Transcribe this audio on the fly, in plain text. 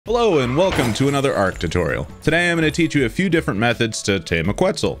Hello and welcome to another ARC tutorial. Today I'm going to teach you a few different methods to tame a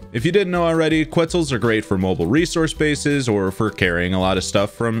Quetzal. If you didn't know already, Quetzals are great for mobile resource bases or for carrying a lot of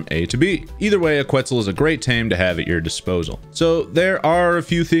stuff from A to B. Either way, a Quetzal is a great tame to have at your disposal. So there are a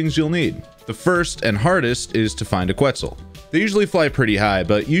few things you'll need. The first and hardest is to find a Quetzal. They usually fly pretty high,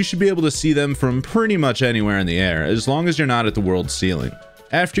 but you should be able to see them from pretty much anywhere in the air, as long as you're not at the world's ceiling.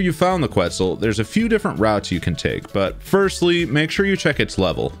 After you've found the Quetzal, there's a few different routes you can take, but firstly, make sure you check its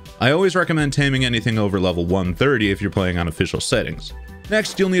level. I always recommend taming anything over level 130 if you're playing on official settings.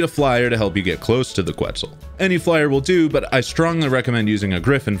 Next, you'll need a flyer to help you get close to the Quetzal. Any flyer will do, but I strongly recommend using a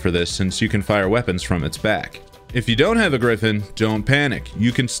griffin for this since you can fire weapons from its back. If you don't have a griffin, don't panic,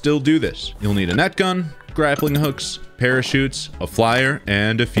 you can still do this. You'll need a net gun, grappling hooks, parachutes, a flyer,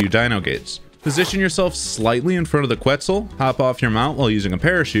 and a few dino gates. Position yourself slightly in front of the Quetzal, hop off your mount while using a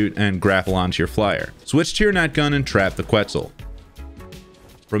parachute, and grapple onto your flyer. Switch to your net gun and trap the Quetzal.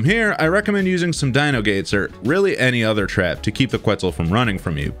 From here, I recommend using some dino gates or really any other trap to keep the Quetzal from running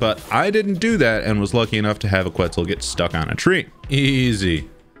from you, but I didn't do that and was lucky enough to have a Quetzal get stuck on a tree. Easy.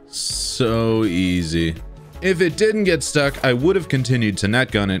 So easy. If it didn't get stuck, I would have continued to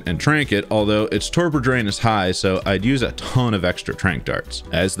net gun it and trank it, although its torpor drain is high, so I'd use a ton of extra trank darts.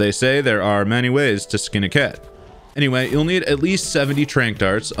 As they say, there are many ways to skin a cat. Anyway, you'll need at least 70 trank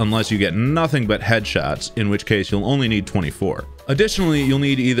darts unless you get nothing but headshots, in which case you'll only need 24. Additionally, you'll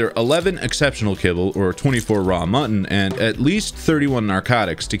need either 11 exceptional kibble or 24 raw mutton and at least 31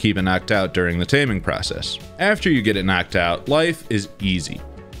 narcotics to keep it knocked out during the taming process. After you get it knocked out, life is easy.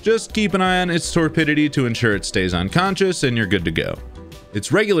 Just keep an eye on its torpidity to ensure it stays unconscious and you're good to go.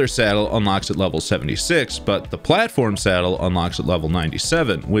 Its regular saddle unlocks at level 76, but the platform saddle unlocks at level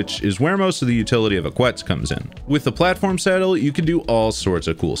 97, which is where most of the utility of a Quetz comes in. With the platform saddle, you can do all sorts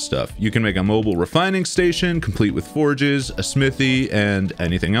of cool stuff. You can make a mobile refining station, complete with forges, a smithy, and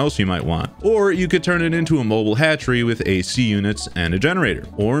anything else you might want. Or you could turn it into a mobile hatchery with AC units and a generator.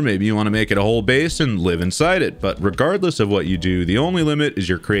 Or maybe you want to make it a whole base and live inside it, but regardless of what you do, the only limit is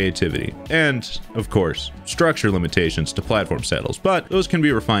your creativity. And, of course, structure limitations to platform saddles, but those can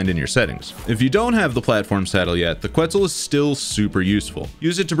be refined in your settings. If you don't have the platform saddle yet, the Quetzal is still super useful.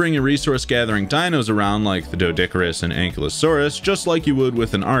 Use it to bring your resource gathering dinos around like the Doedicurus and Ankylosaurus, just like you would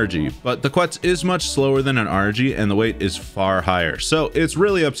with an Argy, but the Quetz is much slower than an Argy and the weight is far higher, so it's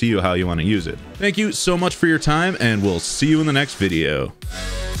really up to you how you want to use it. Thank you so much for your time and we'll see you in the next video.